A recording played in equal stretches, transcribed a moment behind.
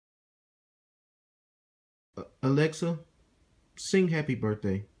Alexa, sing Happy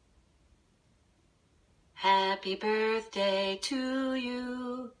Birthday. Happy birthday to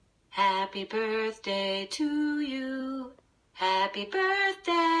you. Happy birthday to you. Happy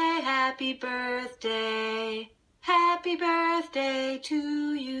birthday, happy birthday. Happy birthday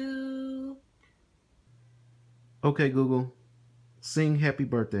to you. Okay, Google, sing Happy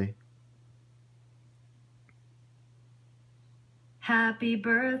Birthday. Happy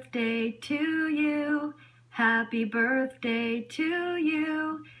birthday to you. Happy birthday to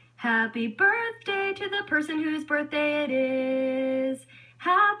you. Happy birthday to the person whose birthday it is.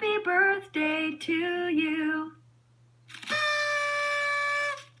 Happy birthday to you.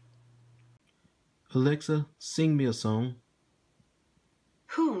 Alexa, sing me a song.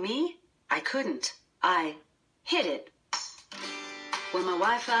 Who, me? I couldn't. I hit it. When my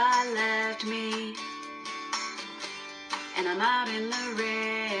Wi-Fi left me and I'm out in the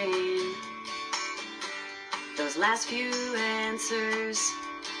rain, those last few answers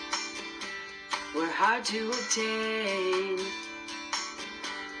were hard to obtain.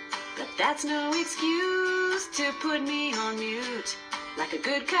 But that's no excuse to put me on mute. Like a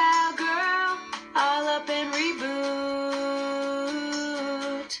good cowgirl, I'll up and reboot.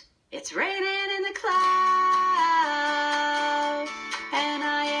 It's raining in the cloud, and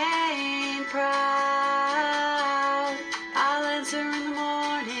I ain't proud. I'll answer in the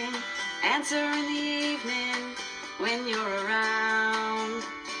morning, answer in the evening, when you're around.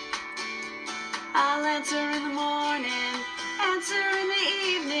 I'll answer in the morning, answer in the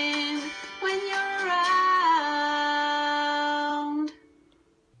evening, when you're around.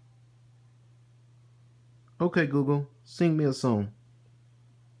 Okay, Google, sing me a song.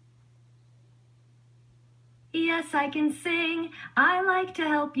 Yes, I can sing. I like to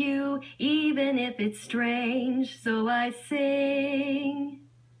help you, even if it's strange, so I sing.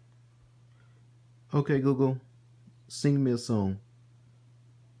 Okay, Google, sing me a song.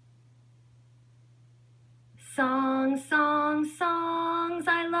 Songs, songs, songs.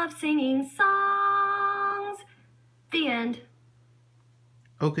 I love singing songs. The end.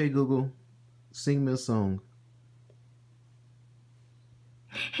 Okay, Google, sing me a song.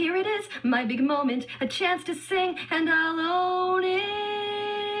 Here it is, my big moment, a chance to sing, and I'll own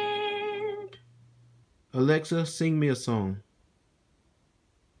it. Alexa, sing me a song.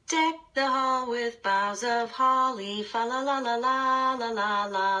 Deck the hall with boughs of holly, fa la la la la la la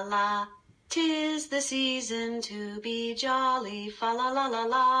la la. 'Tis the season to be jolly, fa la la la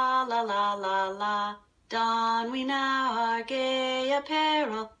la la la la la. Don we now our gay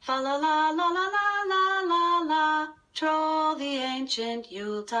apparel, fa la la la la la la la la. Troll the ancient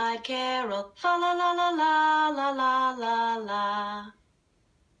Yuletide carol, fa la la la la la la la la.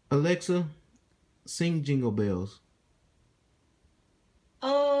 Alexa, sing Jingle Bells.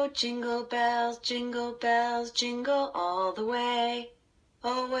 Oh, jingle bells, jingle all the way.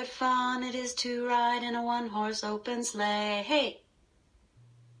 Oh, what fun it is to ride in a one-horse open sleigh. Hey!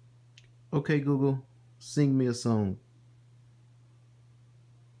 Okay, Google, sing me a song.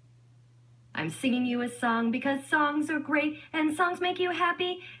 I'm singing you a song because songs are great and songs make you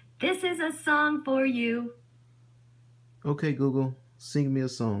happy. This is a song for you. Okay, Google, sing me a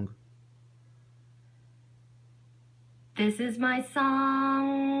song. This is my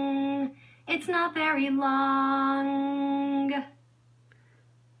song. It's not very long.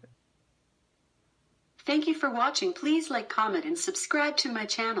 Thank you for watching. Please like, comment, and subscribe to my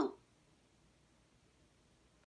channel.